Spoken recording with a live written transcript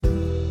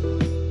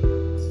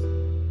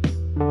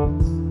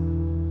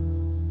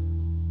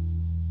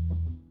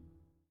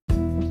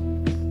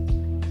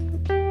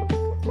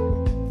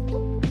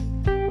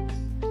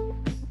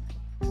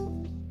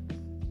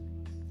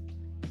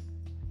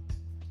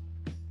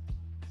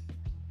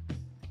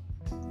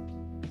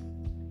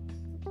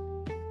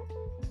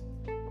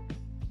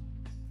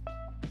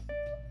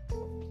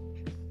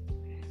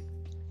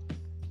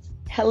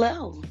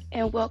Hello,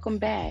 and welcome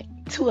back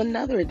to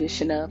another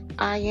edition of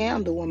I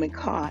Am the Woman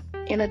Caught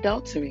in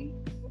Adultery.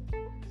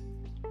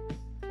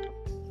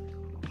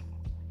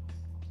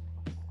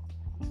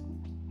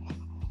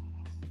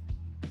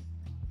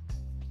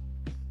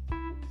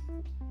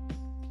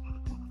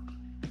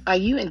 Are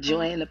you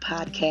enjoying the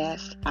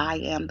podcast, I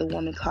Am the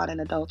Woman Caught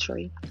in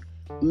Adultery?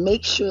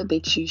 Make sure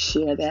that you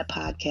share that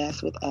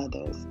podcast with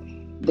others,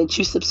 that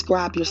you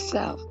subscribe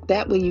yourself.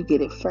 That way you get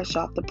it fresh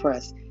off the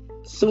press.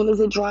 Soon as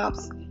it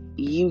drops,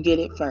 you get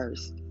it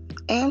first.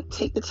 And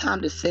take the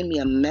time to send me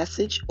a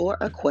message or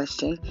a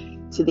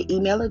question to the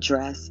email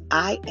address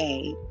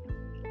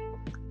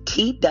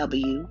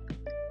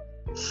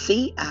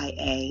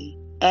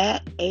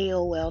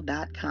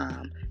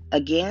iatwcia@aol.com.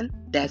 Again,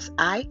 that's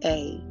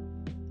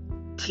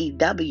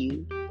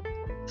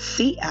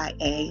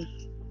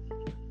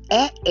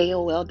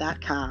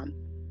iatwcia@aol.com.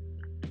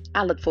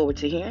 I look forward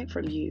to hearing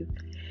from you.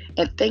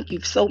 And thank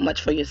you so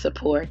much for your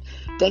support.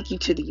 Thank you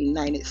to the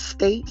United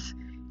States,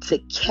 to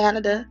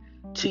Canada,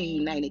 to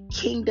United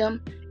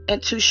Kingdom,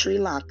 and to Sri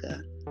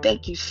Lanka.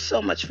 Thank you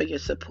so much for your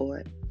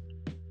support.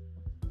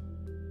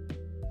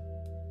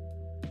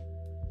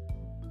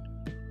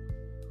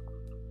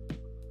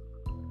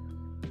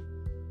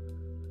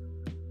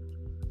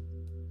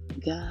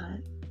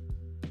 God,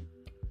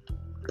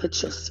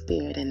 put your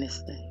spirit in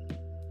this thing.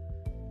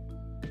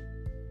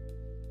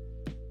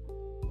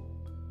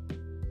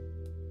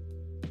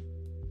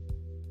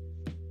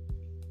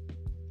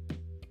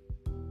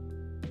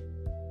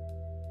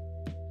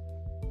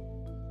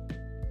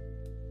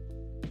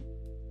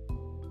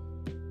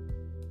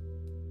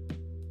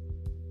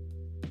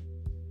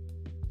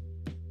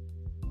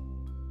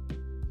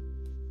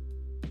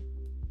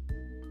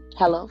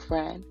 Hello,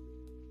 friend,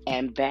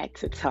 and back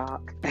to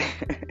talk.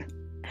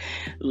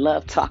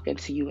 Love talking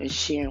to you and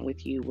sharing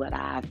with you what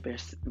I've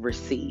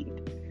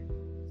received.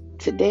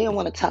 Today, I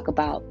want to talk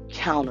about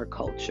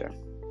counterculture.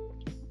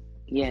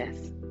 Yes,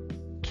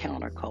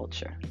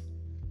 counterculture.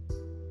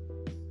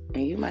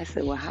 And you might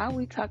say, well, how are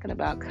we talking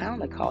about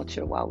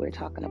counterculture while we're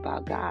talking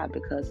about God?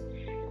 Because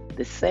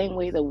the same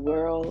way the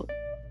world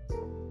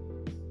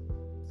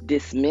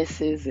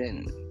dismisses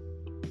and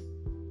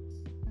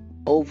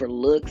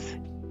overlooks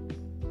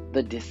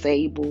the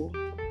disabled,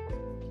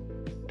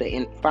 the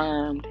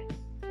infirmed,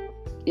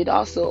 it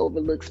also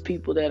overlooks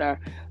people that are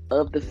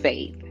of the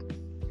faith.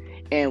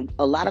 And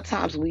a lot of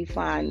times we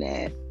find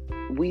that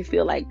we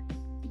feel like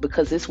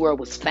because this world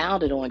was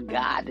founded on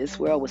God, this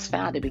world was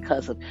founded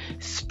because of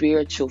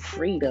spiritual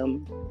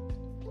freedom.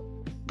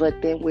 But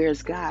then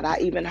where's God? I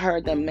even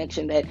heard them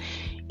mention that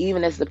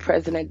even as the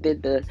president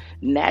did the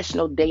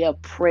National Day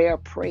of Prayer,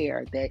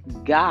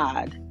 that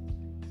God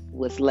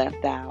was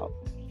left out.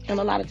 And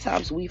a lot of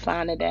times we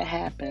find that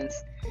happens.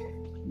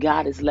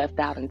 God is left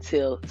out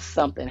until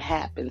something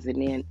happens,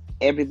 and then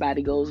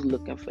everybody goes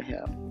looking for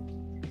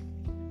him.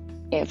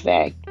 In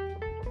fact,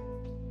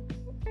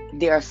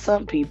 there are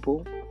some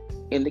people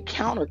in the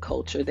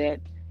counterculture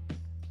that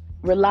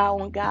rely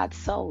on God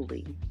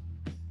solely.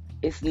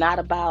 It's not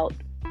about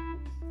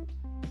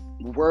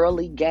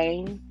worldly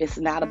gain. It's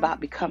not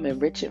about becoming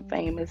rich and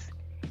famous.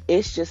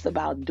 It's just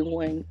about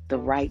doing the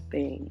right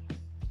thing.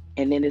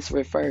 And then it's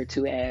referred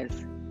to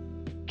as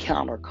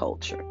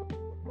counterculture.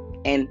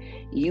 And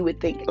you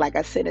would think, like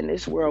I said, in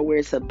this world where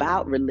it's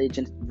about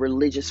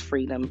religious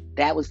freedom,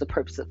 that was the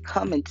purpose of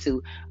coming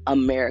to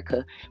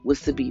America, was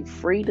to be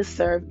free to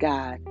serve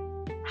God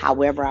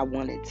however I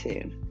wanted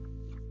to.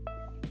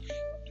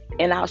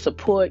 In our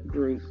support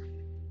group,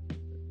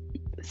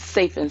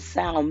 Safe and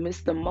Sound,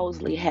 Mr.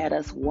 Mosley had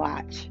us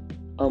watch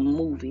a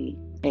movie,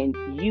 and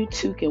you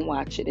too can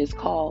watch it. It's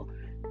called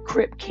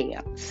Crip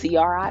Camp,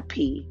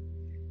 CRIPCAMP,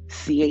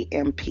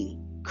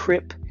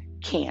 Crip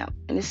Camp,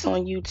 and it's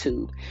on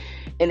YouTube.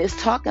 And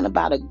it's talking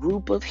about a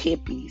group of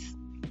hippies,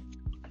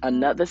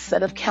 another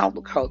set of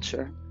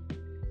counterculture,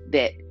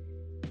 that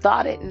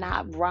thought it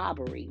not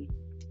robbery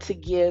to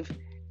give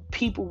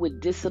people with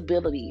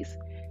disabilities,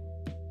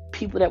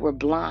 people that were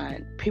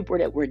blind, people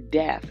that were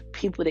deaf,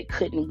 people that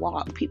couldn't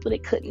walk, people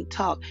that couldn't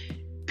talk,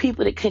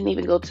 people that couldn't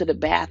even go to the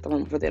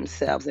bathroom for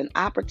themselves, an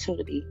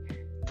opportunity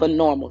for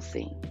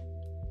normalcy.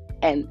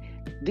 And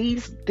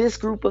this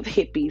group of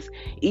hippies,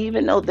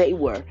 even though they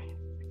were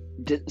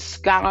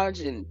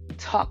discouraged and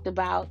talked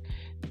about,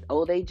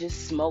 oh, they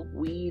just smoke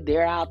weed,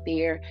 they're out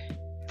there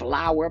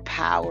flower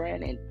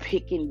powering and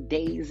picking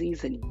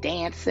daisies and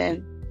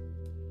dancing.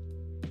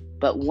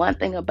 But one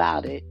thing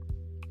about it,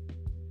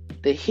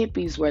 the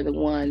hippies were the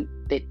one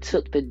that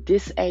took the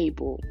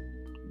disabled,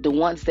 the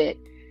ones that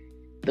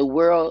the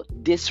world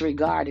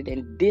disregarded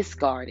and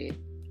discarded.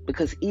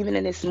 Because even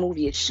in this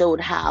movie, it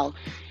showed how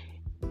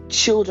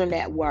children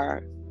that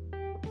were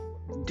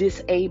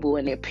disabled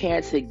and their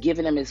parents had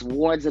given them as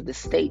wards of the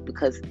state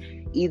because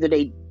either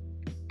they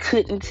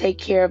couldn't take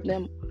care of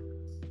them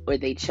or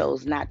they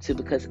chose not to,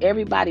 because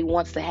everybody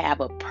wants to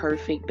have a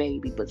perfect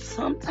baby, but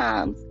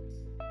sometimes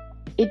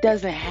it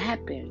doesn't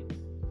happen.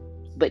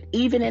 But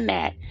even in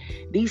that,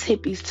 these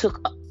hippies took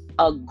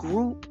a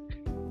group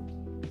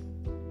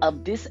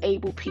of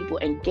disabled people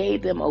and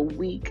gave them a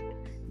week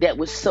that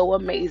was so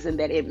amazing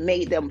that it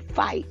made them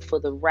fight for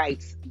the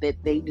rights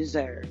that they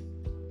deserve,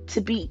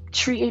 to be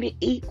treated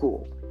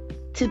equal,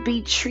 to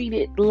be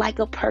treated like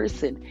a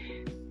person,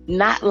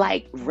 not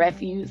like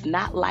refuse,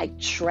 not like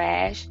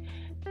trash.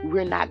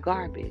 We're not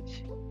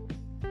garbage.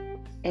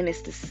 And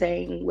it's the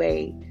same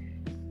way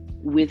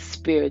with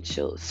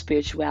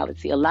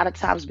spirituality. A lot of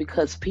times,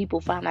 because people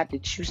find out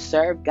that you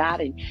serve God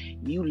and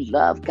you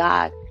love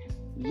God,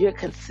 you're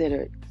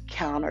considered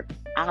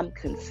I'm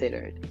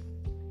considered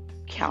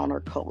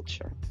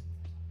counterculture.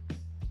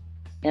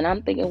 And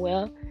I'm thinking,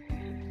 well,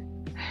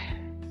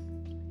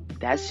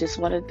 that's just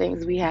one of the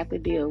things we have to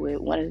deal with.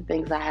 One of the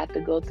things I have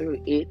to go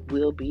through. It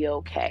will be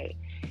okay.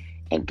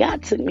 And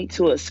God took me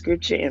to a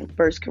scripture in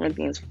 1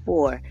 Corinthians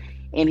 4,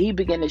 and he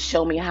began to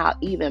show me how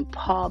even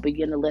Paul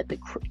began to let the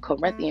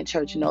Corinthian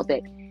church know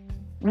that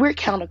we're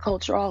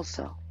counterculture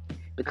also.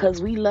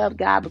 Because we love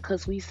God,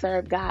 because we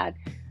serve God,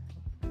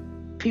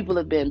 people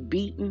have been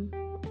beaten,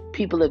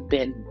 people have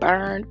been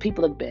burned,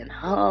 people have been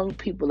hung,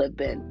 people have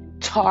been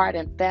tarred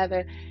and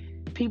feathered,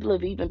 people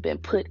have even been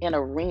put in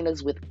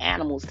arenas with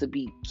animals to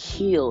be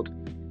killed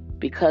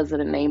because of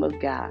the name of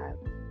God.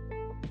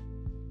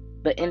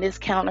 But in this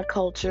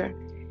counterculture,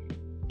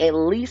 at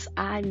least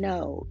I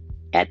know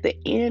at the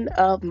end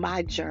of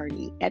my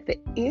journey, at the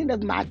end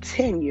of my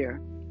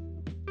tenure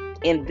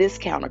in this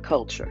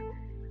counterculture,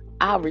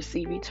 I'll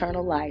receive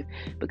eternal life.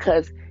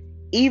 Because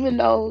even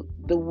though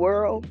the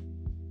world,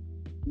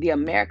 the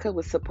America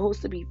was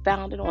supposed to be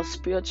founded on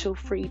spiritual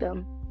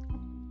freedom,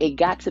 it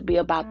got to be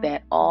about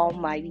that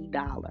almighty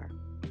dollar.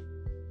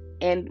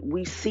 And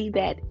we see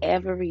that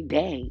every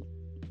day.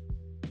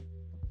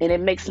 And it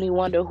makes me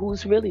wonder,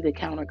 who's really the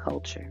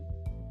counterculture?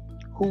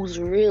 Who's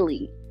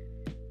really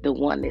the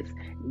one that's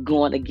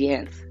going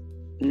against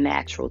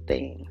natural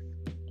things?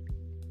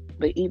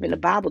 But even the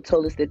Bible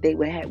told us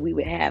that we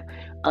would have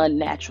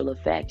unnatural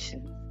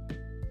affections.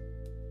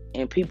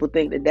 And people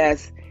think that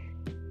that's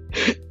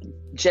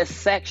just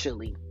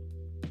sexually.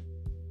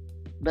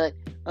 But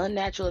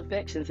unnatural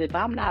affections, if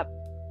I'm not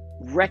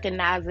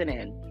recognizing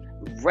and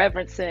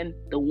reverencing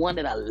the one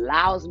that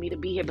allows me to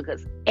be here,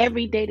 because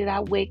every day that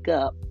I wake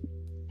up,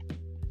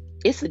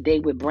 it's a day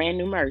with brand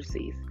new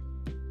mercies.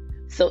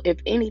 So if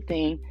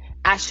anything,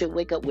 I should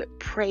wake up with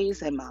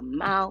praise in my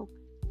mouth,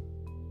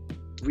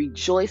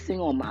 rejoicing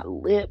on my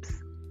lips,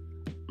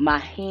 my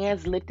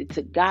hands lifted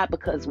to God,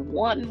 because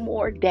one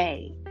more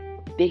day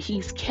that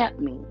he's kept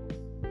me.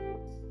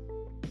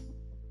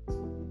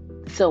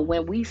 So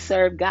when we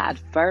serve God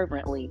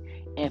fervently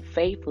and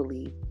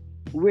faithfully,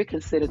 we're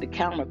considered the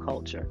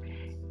counterculture.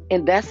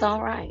 And that's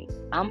all right.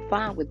 I'm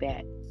fine with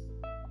that.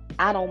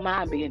 I don't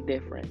mind being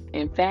different.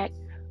 In fact,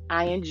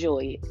 I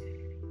enjoy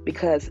it,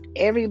 because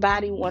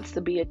everybody wants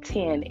to be a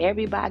 10.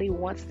 Everybody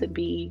wants to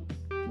be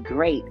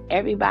great.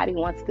 Everybody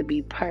wants to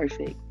be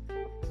perfect.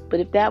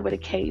 But if that were the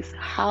case,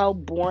 how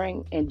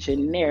boring and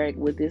generic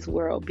would this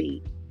world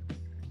be?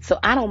 So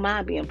I don't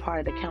mind being part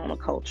of the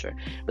counterculture,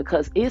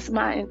 because it's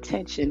my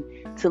intention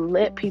to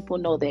let people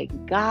know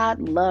that God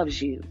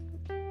loves you.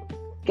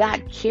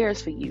 God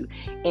cares for you.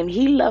 And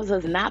he loves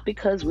us not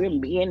because we're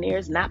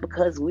millionaires, not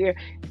because we're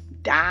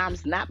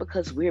dimes, not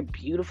because we're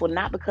beautiful,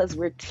 not because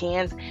we're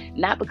tens,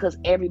 not because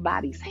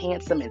everybody's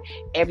handsome and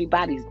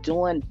everybody's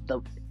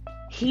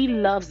he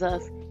loves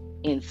us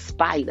in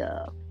spite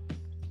of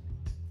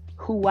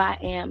who I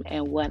am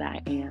and what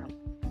I am.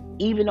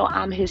 Even though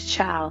I'm his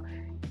child,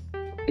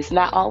 it's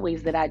not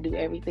always that I do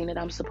everything that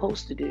I'm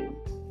supposed to do.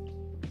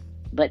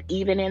 But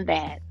even in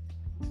that,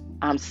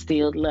 I'm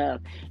still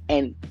loved.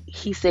 And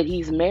he said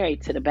he's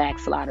married to the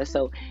backslider.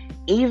 So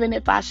even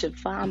if I should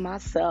find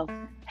myself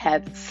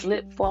have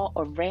slipped, fall,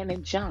 or ran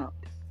and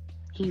jumped,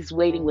 he's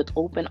waiting with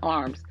open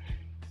arms,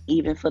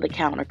 even for the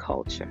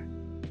counterculture.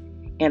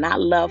 And I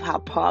love how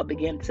Paul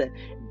began to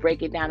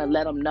break it down and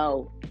let them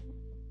know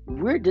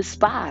we're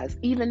despised,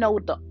 even though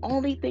the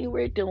only thing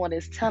we're doing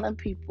is telling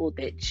people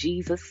that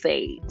Jesus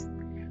saves.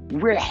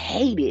 We're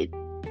hated,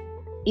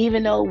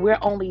 even though we're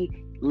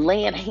only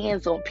laying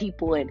hands on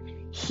people and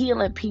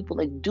healing people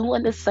and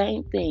doing the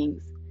same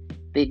things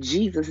that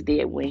Jesus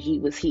did when he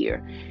was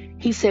here.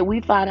 He said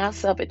we find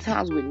ourselves at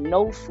times with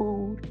no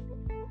food,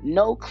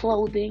 no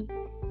clothing,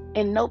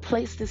 and no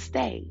place to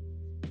stay,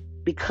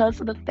 because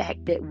of the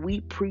fact that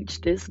we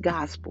preach this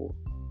gospel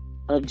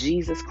of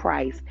Jesus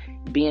Christ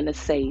being the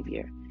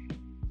Savior.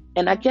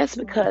 And I guess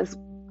because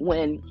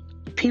when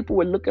people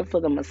were looking for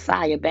the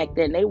Messiah back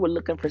then, they were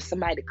looking for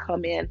somebody to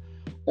come in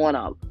on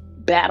a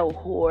battle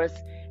horse,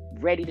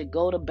 ready to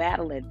go to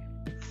battle and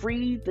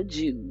free the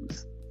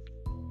Jews.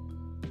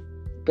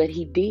 But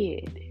he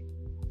did.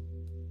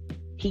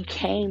 He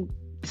came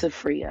to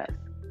free us.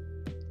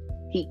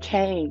 He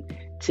came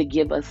to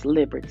give us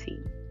liberty.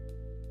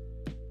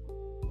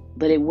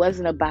 But it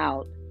wasn't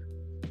about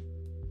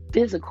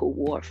physical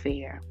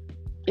warfare.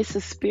 It's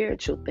a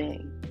spiritual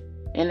thing.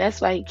 And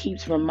that's why he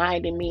keeps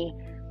reminding me,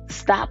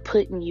 stop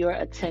putting your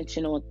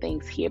attention on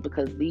things here,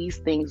 because these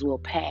things will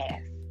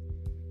pass.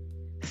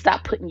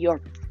 Stop putting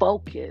your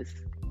focus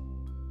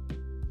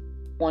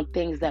on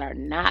things that are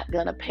not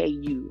going to pay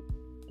you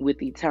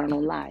with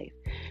eternal life,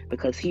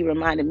 because he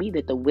reminded me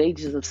that the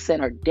wages of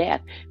sin are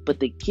death, but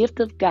the gift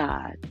of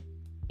God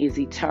is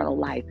eternal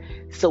life.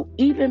 So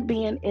even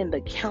being in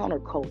the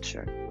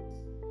counterculture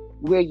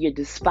where you're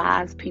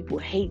despised, people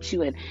hate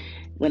you, and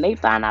when they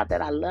find out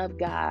that I love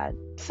God,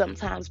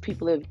 sometimes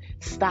people have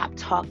stopped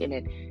talking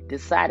and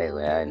decided,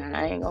 well,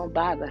 I ain't gonna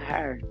bother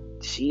her.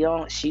 She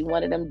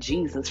one of them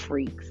Jesus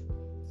freaks.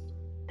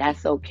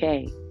 That's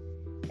okay.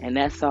 And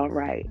that's all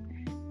right.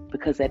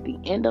 Because at the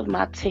end of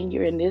my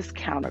tenure in this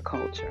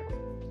counterculture,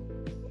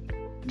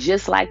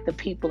 just like the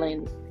people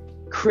in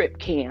Crip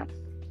Camp,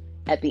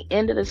 at the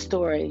end of the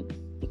story,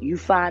 you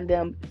find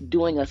them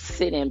doing a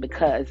sit-in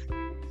because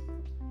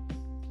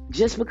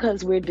just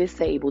because we're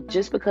disabled,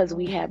 just because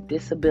we have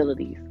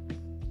disabilities,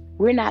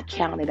 we're not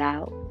counted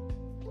out.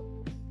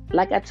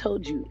 Like I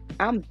told you,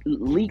 I'm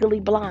legally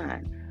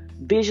blind,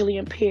 visually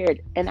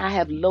impaired, and I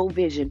have low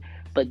vision,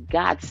 but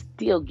God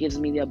still gives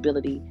me the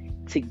ability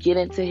to get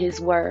into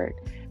his word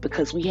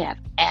because we have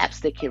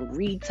apps that can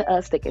read to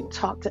us, that can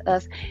talk to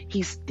us.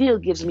 He still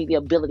gives me the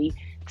ability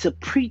to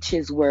preach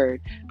his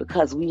word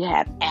because we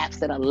have apps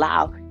that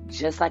allow,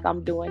 just like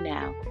I'm doing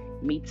now,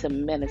 me to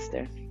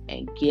minister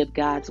and give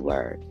God's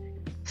word.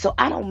 So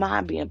I don't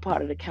mind being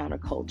part of the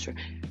counterculture.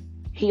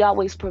 He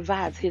always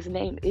provides. His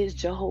name is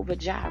Jehovah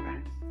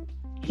Jireh.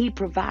 He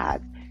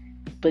provides.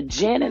 But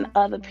Jen and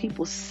other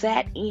people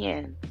sat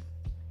in,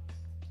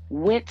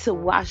 went to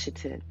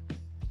Washington,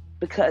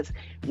 because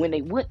when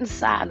they wouldn't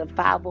sign the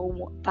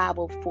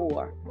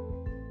 504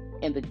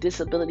 and the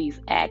Disabilities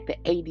Act, the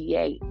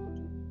ADA,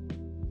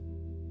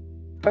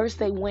 first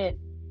they went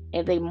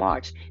and they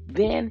marched.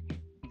 Then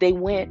they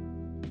went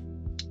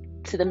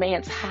to the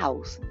man's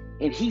house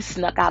and he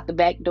snuck out the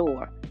back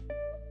door.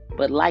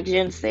 But like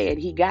Jen said,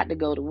 he got to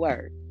go to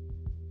work.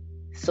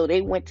 So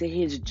they went to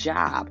his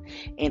job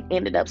and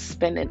ended up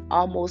spending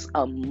almost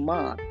a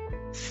month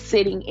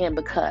sitting in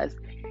because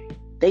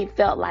they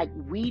felt like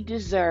we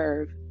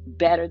deserve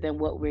better than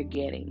what we're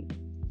getting.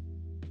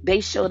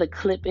 They showed a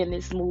clip in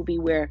this movie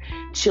where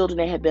children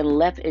that had been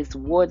left as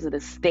wards of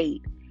the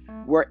state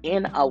were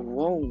in a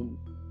room,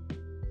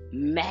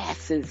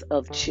 masses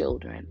of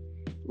children,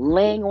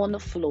 laying on the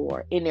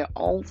floor in their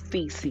own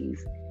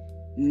feces,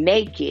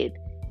 naked,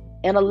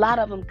 and a lot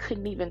of them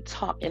couldn't even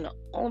talk, and the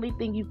only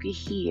thing you could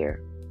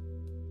hear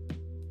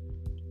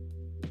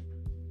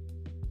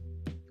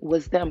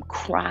was them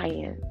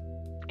crying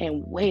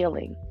and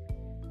wailing.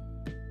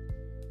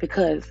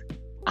 Because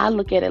I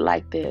look at it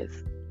like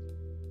this: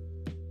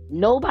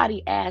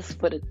 nobody asked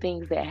for the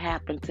things that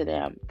happen to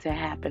them to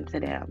happen to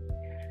them.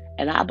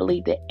 And I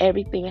believe that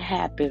everything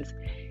happens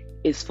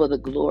is for the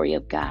glory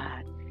of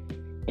God.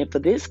 And for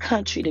this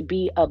country to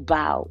be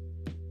about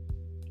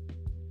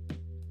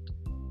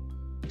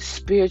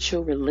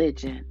spiritual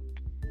religion,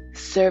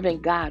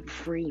 serving God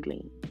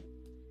freely.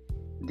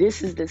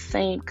 This is the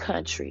same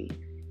country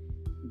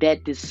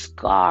that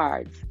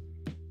discards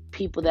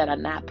people that are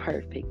not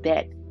perfect,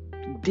 that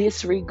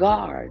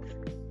disregards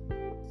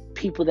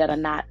people that are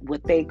not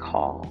what they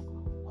call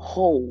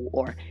whole,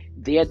 or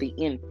they're the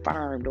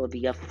infirmed or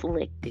the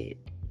afflicted.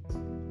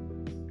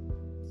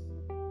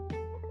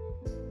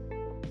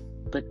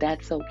 But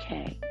that's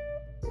okay,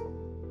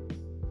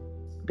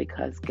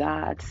 because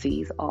God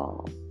sees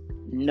all,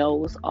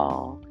 knows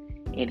all,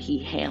 and he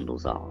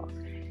handles all.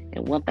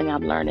 And one thing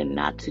I'm learning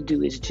not to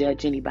do is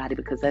judge anybody,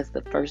 because that's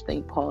the first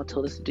thing Paul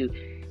told us to do.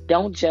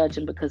 Don't judge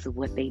them because of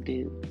what they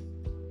do.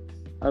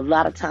 A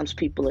lot of times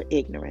people are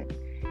ignorant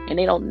and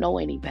they don't know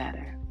any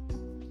better.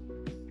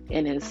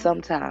 And then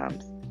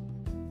sometimes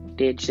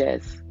they're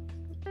just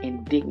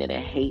indignant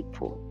and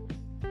hateful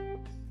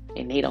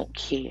and they don't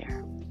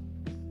care.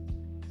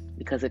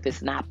 Because if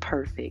it's not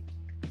perfect,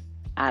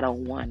 I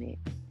don't want it.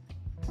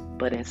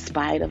 But in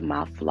spite of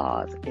my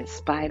flaws, in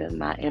spite of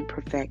my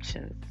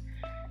imperfections,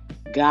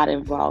 God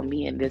involved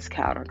me in this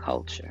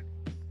counterculture.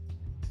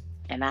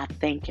 And I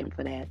thank him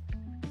for that.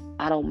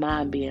 I don't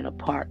mind being a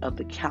part of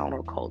the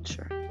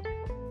counterculture.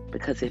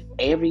 Because if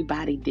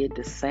everybody did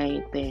the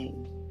same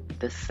thing,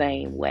 the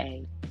same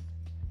way,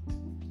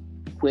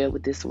 where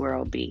would this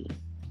world be?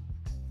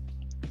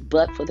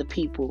 But for the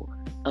people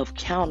of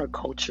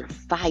counterculture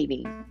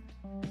fighting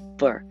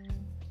for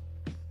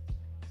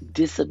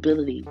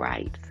disability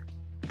rights,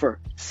 for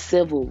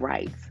civil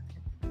rights,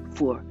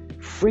 for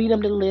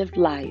freedom to live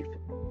life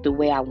the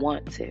way I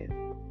want to.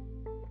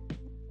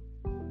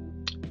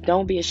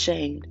 Don't be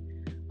ashamed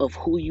of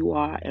who you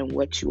are and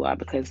what you are,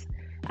 because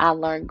I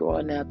learned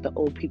growing up, the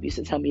old people used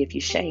to tell me, if you're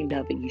ashamed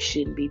of it, you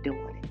shouldn't be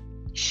doing it.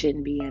 You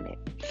shouldn't be in it.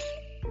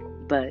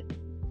 But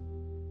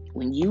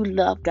when you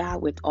love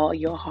God with all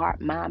your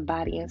heart, mind,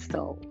 body, and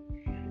soul,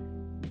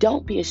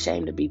 don't be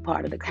ashamed to be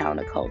part of the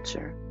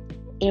counterculture.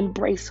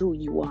 Embrace who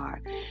you are,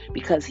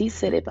 because he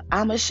said, if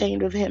I'm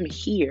ashamed of him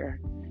here,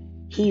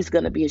 he's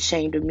going to be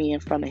ashamed of me in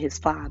front of his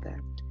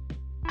Father.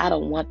 I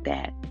don't want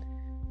that.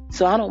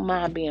 So I don't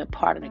mind being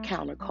part of the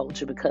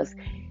counterculture, because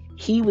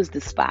he was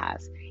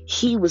despised.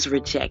 He was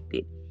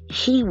rejected.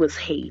 He was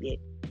hated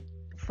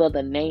for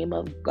the name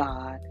of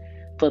God,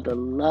 for the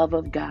love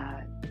of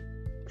God.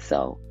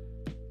 So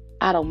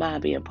I don't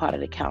mind being part of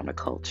the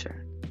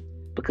counterculture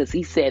because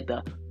he said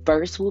the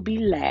first will be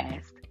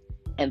last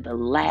and the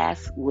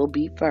last will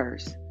be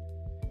first.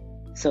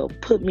 So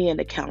put me in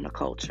the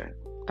counterculture.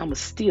 I'ma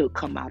still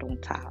come out on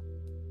top.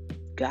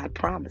 God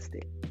promised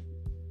it.